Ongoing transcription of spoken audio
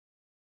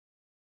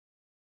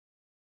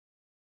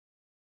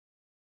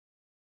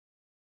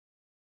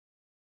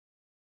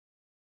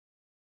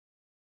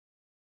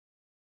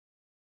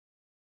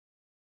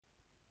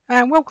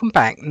And welcome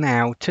back.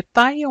 Now,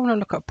 today I want to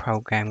look at a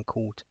program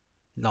called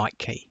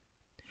Lightkey.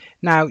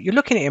 Now, you're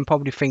looking at it and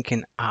probably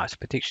thinking, it's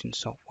prediction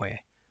software,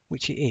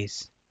 which it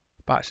is,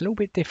 but it's a little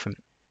bit different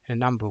in a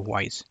number of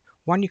ways.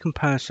 One, you can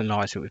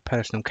personalize it with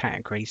personal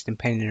categories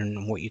depending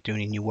on what you're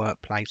doing in your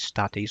workplace,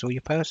 studies, or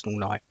your personal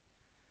life.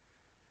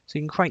 So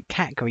you can create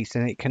categories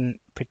and it can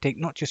predict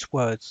not just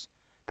words,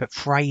 but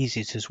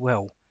phrases as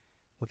well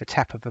with a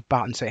tap of a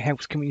button, so it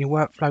helps keep your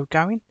workflow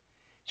going.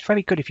 It's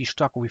very good if you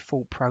struggle with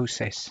thought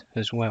process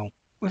as well.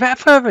 Without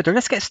further ado,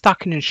 let's get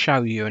stuck in and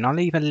show you, and I'll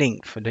leave a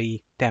link for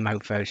the demo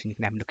version. You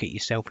can have a look at it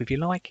yourself if you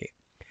like it.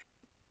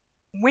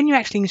 When you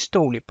actually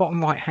install it,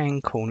 bottom right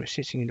hand corner, it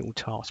sits in your little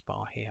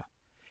taskbar here.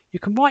 You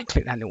can right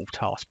click that little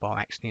taskbar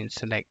actually and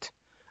select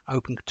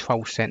Open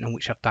Control Center,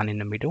 which I've done in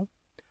the middle.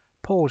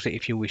 Pause it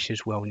if you wish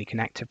as well, and you can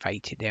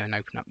activate it there and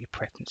open up your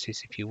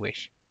preferences if you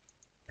wish.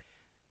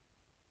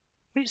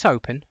 When it's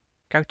open,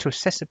 go to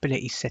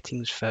Accessibility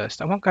Settings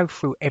first. I won't go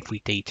through every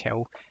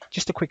detail,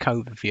 just a quick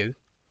overview.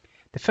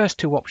 The first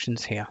two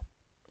options here.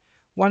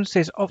 One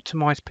says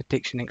optimize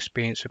prediction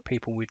experience for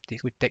people with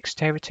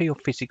dexterity or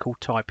physical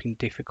typing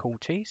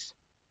difficulties.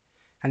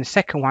 And the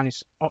second one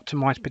is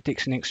optimize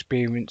prediction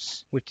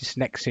experience with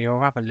dyslexia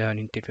or other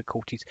learning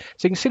difficulties.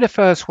 So you can see the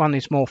first one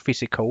is more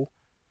physical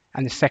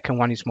and the second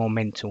one is more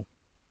mental.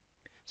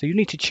 So you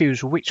need to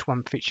choose which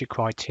one fits your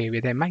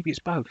criteria there. Maybe it's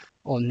both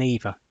or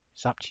neither.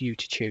 It's up to you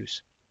to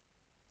choose.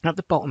 At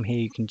the bottom here,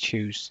 you can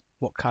choose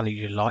what colour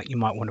you like. You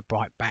might want a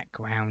bright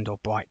background or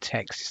bright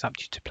text. It's up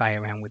to you to play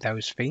around with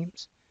those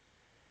themes.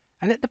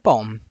 And at the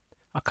bottom,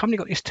 I've currently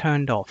got this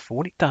turned off.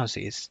 What it does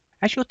is,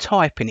 as you're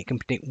typing, it can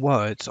predict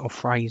words or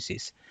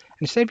phrases.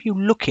 And instead of you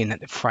looking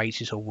at the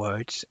phrases or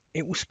words,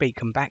 it will speak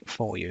them back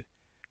for you.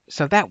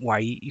 So that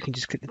way, you can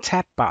just click the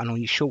tab button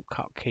on your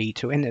shortcut key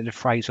to enter the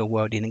phrase or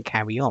word in and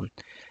carry on.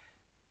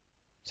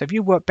 So if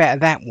you work better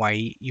that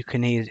way, you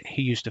can either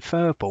use the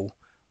verbal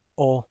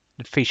or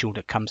the visual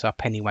that comes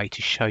up anyway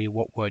to show you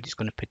what word it's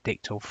going to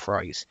predict or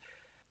phrase.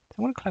 So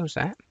I'm going to close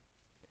that.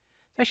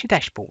 That's your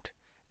dashboard.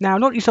 Now, a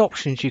lot of these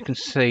options you can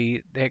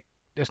see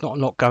there's not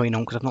a lot going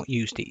on because I've not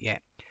used it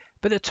yet.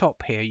 But at the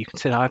top here, you can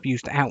see I've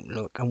used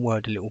Outlook and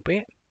Word a little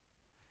bit.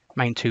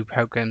 Main two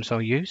programs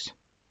I use.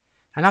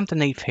 And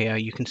underneath here,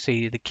 you can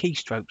see the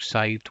keystrokes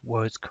saved,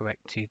 words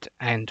corrected,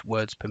 and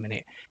words per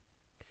minute.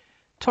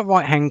 Top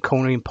right hand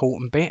corner,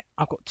 important bit.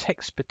 I've got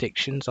text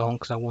predictions on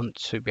because I want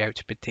to be able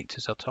to predict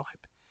as I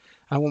type.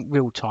 I want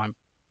real-time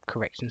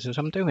corrections as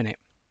I'm doing it.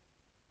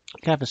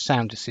 You can have a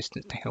sound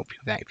assistant to help you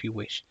with that if you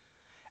wish.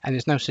 And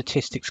there's no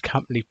statistics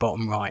currently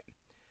bottom right.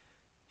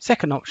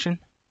 Second option,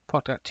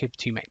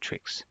 productivity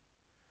metrics.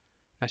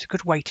 That's a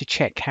good way to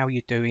check how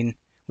you're doing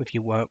with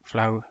your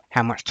workflow,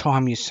 how much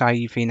time you're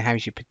saving,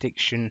 how's your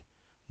prediction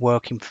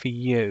working for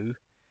you.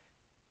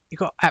 You've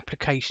got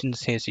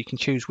applications here, so you can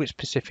choose which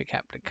specific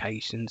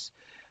applications.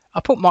 I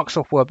put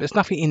Microsoft Word, but there's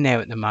nothing in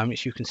there at the moment,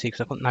 as you can see, because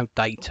I've got no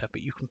data,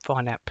 but you can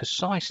find out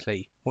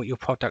precisely what your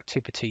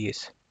productivity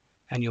is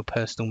and your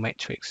personal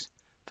metrics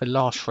for the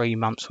last 3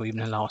 months or even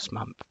the last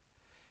month.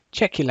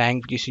 Check your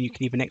languages, and you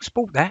can even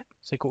export that.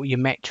 So you've got all your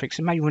metrics,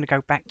 and maybe you want to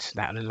go back to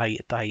that at a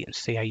later date and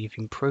see how you've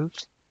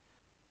improved.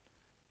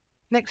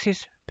 Next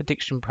is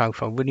prediction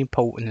profile, really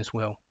important as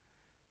well.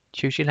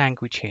 Choose your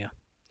language here.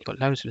 You've got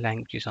loads of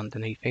languages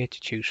underneath here to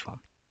choose from.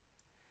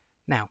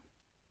 Now,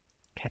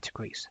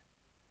 categories.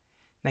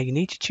 Now you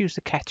need to choose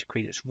the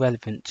category that's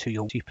relevant to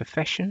your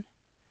profession,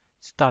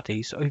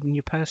 studies, or even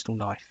your personal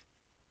life,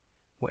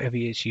 whatever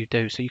it is you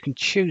do. So you can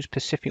choose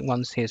specific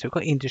ones here. So we've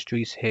got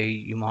industries here.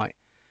 You might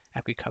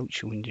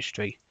agricultural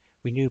industry,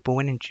 renewable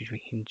energy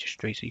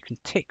industry. So you can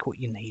tick what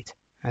you need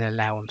and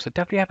allow them. So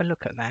definitely have a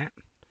look at that.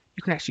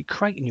 You can actually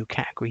create a new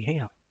category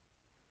here.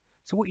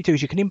 So what you do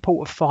is you can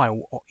import a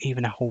file or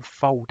even a whole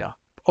folder.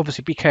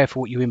 Obviously, be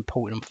careful what you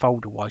import and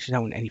folder-wise. You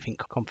don't want anything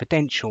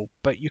confidential,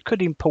 but you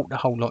could import the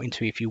whole lot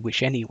into it if you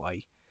wish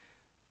anyway.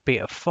 Be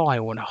it a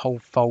file and a whole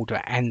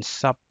folder and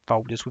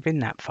subfolders within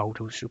that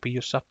folder, which will be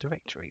your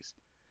subdirectories.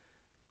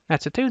 Now,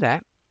 to do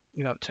that,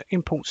 you go up to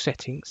Import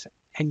Settings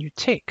and you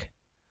tick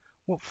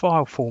what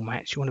file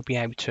formats you want to be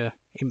able to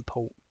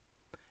import.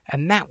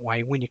 And that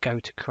way, when you go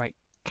to create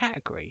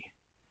category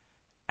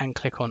and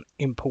click on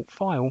Import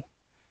File,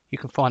 you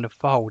can find a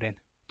file then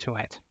to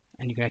add.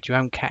 And you can add your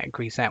own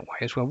categories that way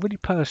as well. Really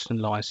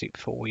personalize it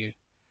for you.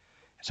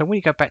 So when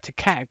you go back to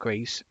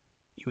categories,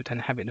 you would then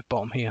have it at the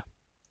bottom here,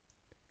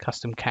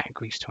 custom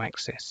categories to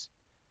access.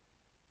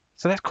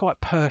 So that's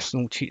quite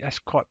personal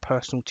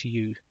to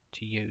you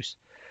to use.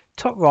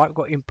 Top right, we've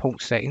got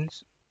import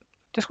settings.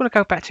 Just want to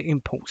go back to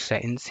import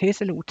settings.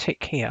 Here's a little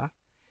tick here.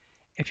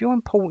 If you're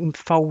importing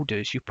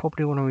folders, you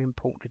probably want to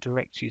import the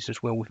directories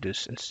as well with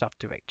this and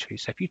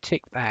subdirectories. So if you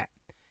tick that,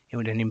 it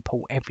will then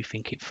import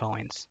everything it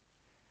finds.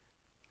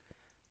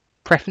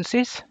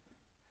 Preferences,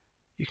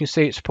 you can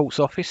see it supports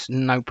Office,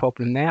 no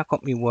problem there. I've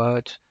got my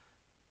Word,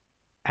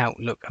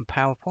 Outlook and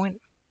PowerPoint.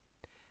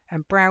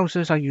 And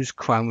browsers, I use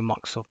Chrome and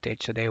Microsoft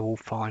Edge, so they're all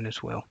fine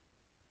as well.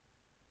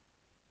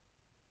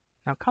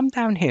 Now come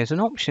down here, there's an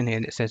option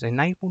here that says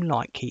enable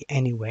Lightkey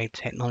anywhere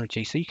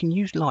technology, so you can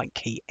use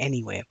Lightkey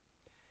anywhere.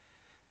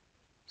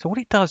 So what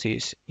it does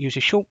is use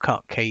a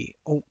shortcut key,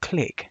 Alt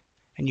click,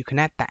 and you can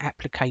add that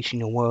application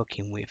you're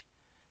working with.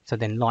 So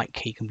then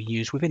Lightkey can be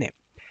used within it.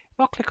 If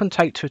I click on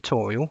Take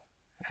Tutorial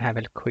and have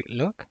a quick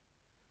look,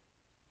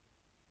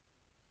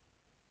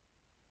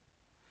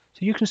 so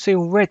you can see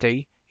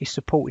already it's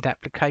supported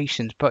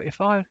applications, but if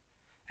I,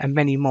 and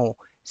many more,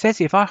 it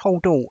says if I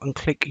hold Alt and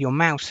click your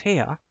mouse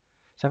here,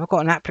 so if I've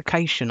got an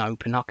application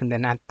open, I can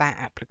then add that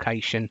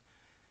application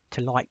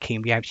to Lightkey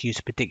and be able to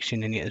use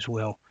prediction in it as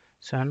well.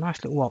 So a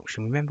nice little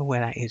option, remember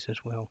where that is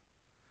as well.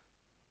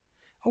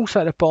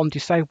 Also at the bottom,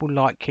 disable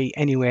Lightkey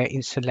anywhere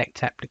in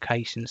select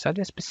applications. So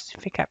there's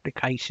specific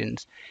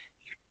applications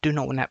you do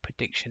not want that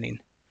prediction in.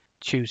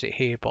 Choose it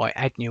here by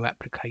add new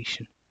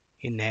application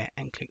in there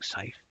and click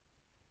save.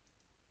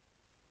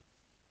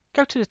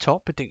 Go to the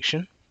top,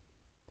 prediction.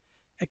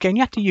 Again,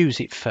 you have to use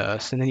it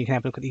first and then you can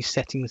have a look at these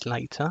settings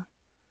later.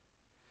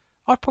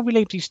 I'd probably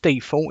leave these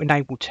default,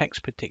 enable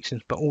text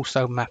predictions, but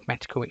also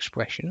mathematical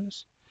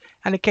expressions.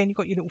 And again, you've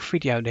got your little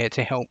video there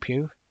to help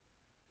you.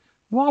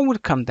 What I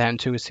would come down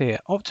to is here,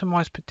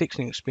 optimize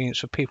prediction experience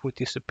for people with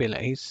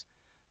disabilities.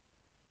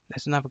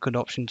 There's another good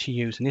option to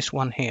use, and this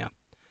one here.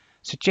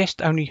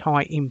 Suggest only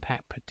high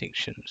impact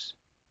predictions.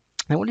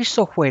 Now what this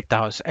software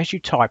does, as you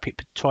type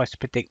it tries to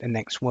predict the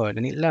next word,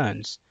 and it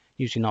learns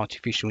using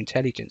artificial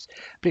intelligence.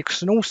 But it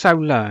can also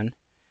learn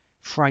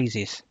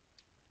phrases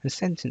and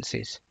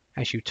sentences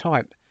as you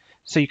type.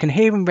 So you can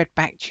hear them read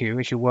back to you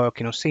as you're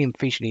working or see them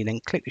visually, then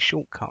click the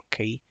shortcut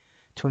key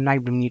to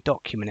enable them in your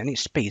document, and it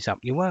speeds up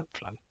your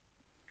workflow.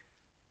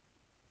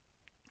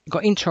 You've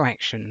got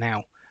interaction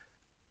now.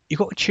 You've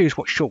got to choose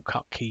what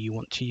shortcut key you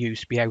want to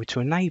use to be able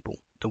to enable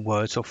the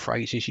words or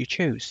phrases you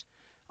choose.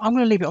 I'm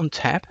going to leave it on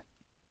tab.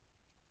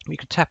 You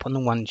can tap on the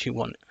ones you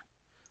want.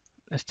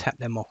 Let's tap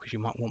them off because you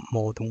might want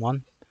more than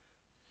one.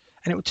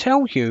 And it will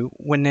tell you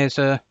when there's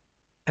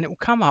and it will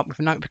come up with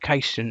a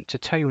notification to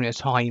tell you when there's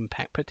high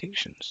impact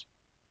predictions.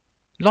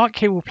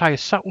 Lightkey will play a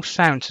subtle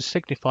sound to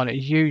signify to the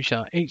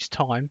user each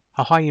time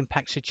a high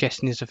impact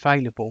suggestion is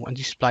available and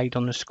displayed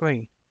on the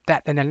screen.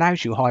 That then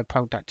allows you high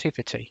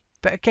productivity.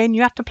 But again,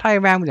 you have to play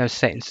around with those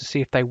settings to see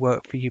if they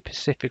work for you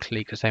specifically,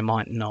 because they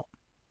might not.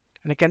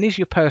 And again, these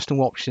are your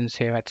personal options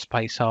here, add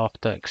space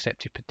after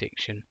accepted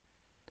prediction.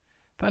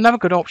 But another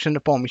good option at the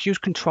bottom is use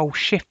Control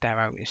Shift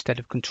arrow instead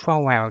of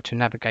Control arrow to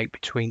navigate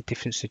between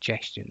different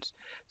suggestions.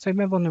 So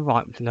remember on the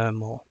right with learn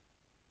more.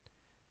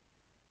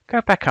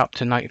 Go back up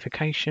to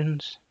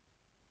notifications.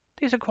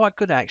 These are quite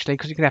good actually,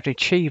 because you can have the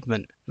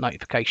achievement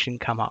notification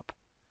come up,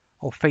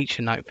 or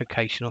feature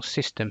notification, or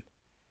system.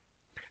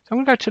 So I'm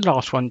going to go to the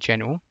last one,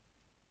 general.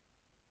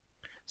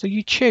 So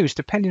you choose,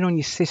 depending on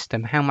your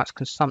system, how much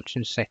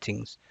consumption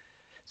settings.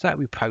 So that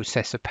will be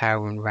processor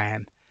power and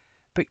RAM.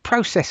 But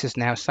processors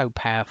now are so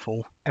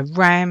powerful. A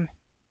RAM,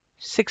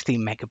 16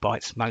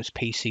 megabytes most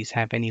PCs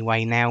have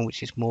anyway now,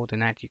 which is more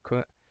than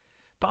adequate.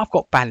 But I've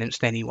got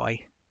balanced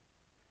anyway.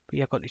 But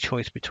you've got the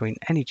choice between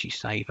energy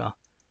saver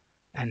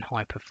and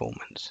high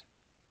performance.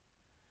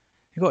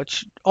 You've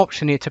got an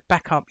option here to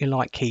back up your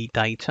Lightkey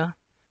data.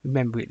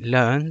 Remember, it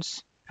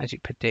learns as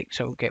it predicts,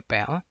 so it will get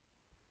better.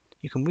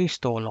 You can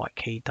restore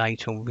Lightkey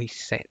data or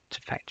reset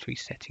to factory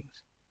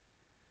settings.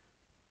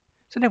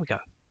 So there we go.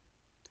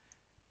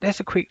 There's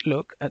a quick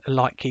look at the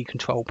Lightkey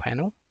control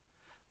panel.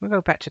 We'll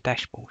go back to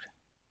dashboard.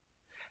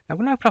 Now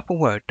we're going to open up a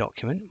Word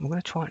document. We're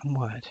going to try it in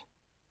Word.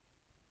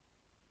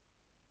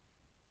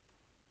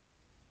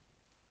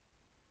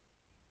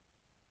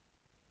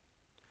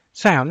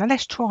 So now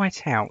let's try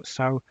it out.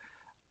 So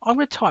I'm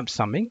going to type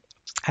something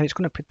and it's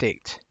going to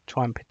predict,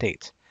 try and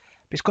predict.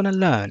 But it's going to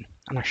learn,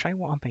 and I'll show you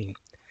what I mean.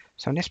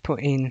 So let's put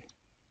in.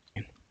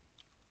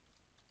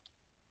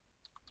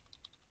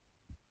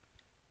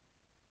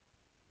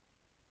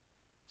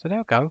 So there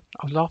we go.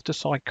 I was after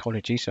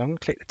psychology, so I'm going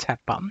to click the tab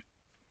button.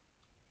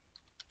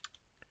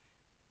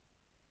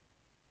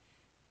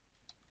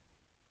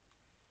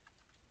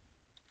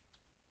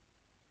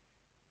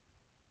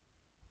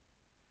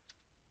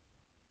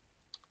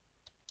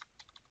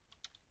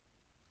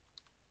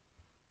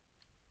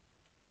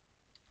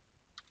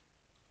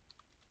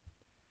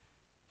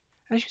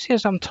 As you see,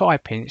 as I'm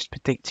typing, it's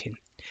predicting.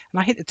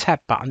 And I hit the tab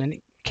button and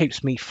it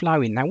keeps me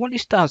flowing. Now what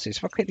this does is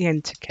if I click the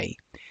enter key,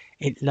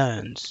 it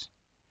learns.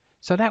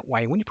 So that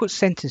way, when you put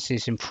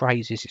sentences and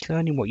phrases, it's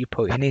learning what you're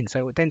putting in. So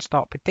it will then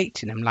start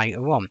predicting them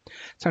later on.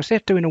 So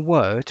instead of doing a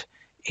word,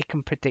 it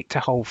can predict a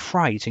whole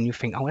phrase and you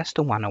think, oh, that's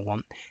the one I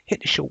want. Hit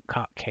the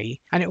shortcut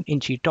key and it'll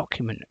into your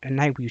document,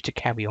 enable you to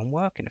carry on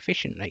working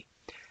efficiently.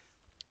 So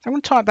I'm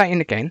going to type that in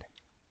again.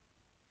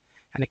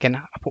 And again,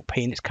 I put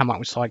P and it's come up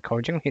with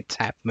psychology. I'm going to hit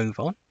tab, move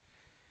on.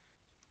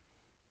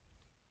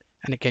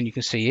 And again, you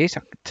can see here, so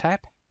I can tab.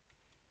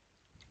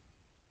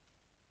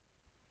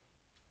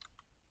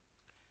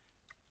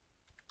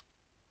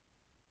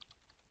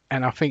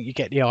 And I think you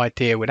get the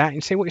idea with that.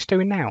 And see what it's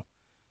doing now.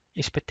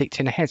 It's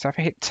predicting ahead. So if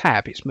I hit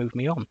tab, it's moved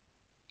me on.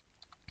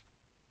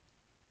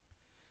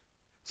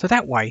 So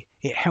that way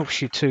it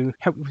helps you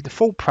with the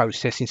full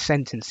process in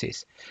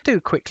sentences. Do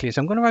quickly is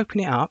I'm going to open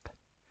it up.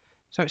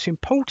 So it's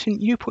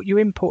important you put your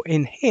input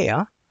in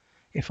here.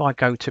 If I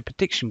go to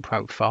prediction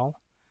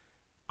profile,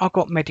 I've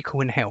got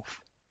medical and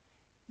health.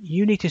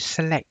 You need to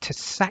select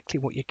exactly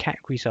what your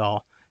categories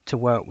are to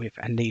work with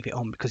and leave it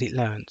on because it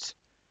learns.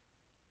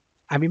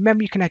 And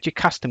remember, you can add your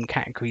custom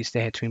categories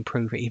there to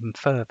improve it even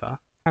further.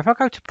 Now, if I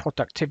go to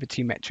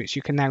productivity metrics,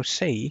 you can now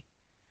see,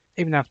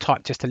 even though I've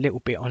typed just a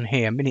little bit on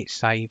here, minutes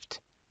saved,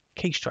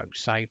 keystrokes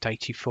saved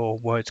 84,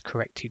 words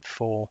corrected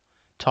 4,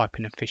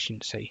 typing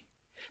efficiency.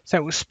 So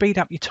it will speed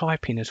up your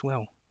typing as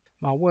well.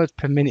 My words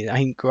per minute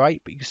ain't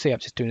great, but you can see I'm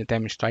just doing a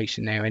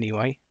demonstration there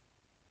anyway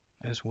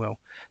as well.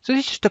 So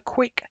there's just a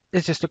quick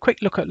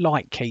look at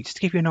Lightkey just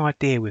to give you an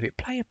idea with it.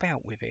 Play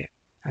about with it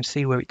and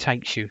see where it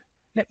takes you.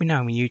 Let me know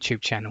on my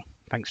YouTube channel.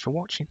 Thanks for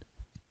watching.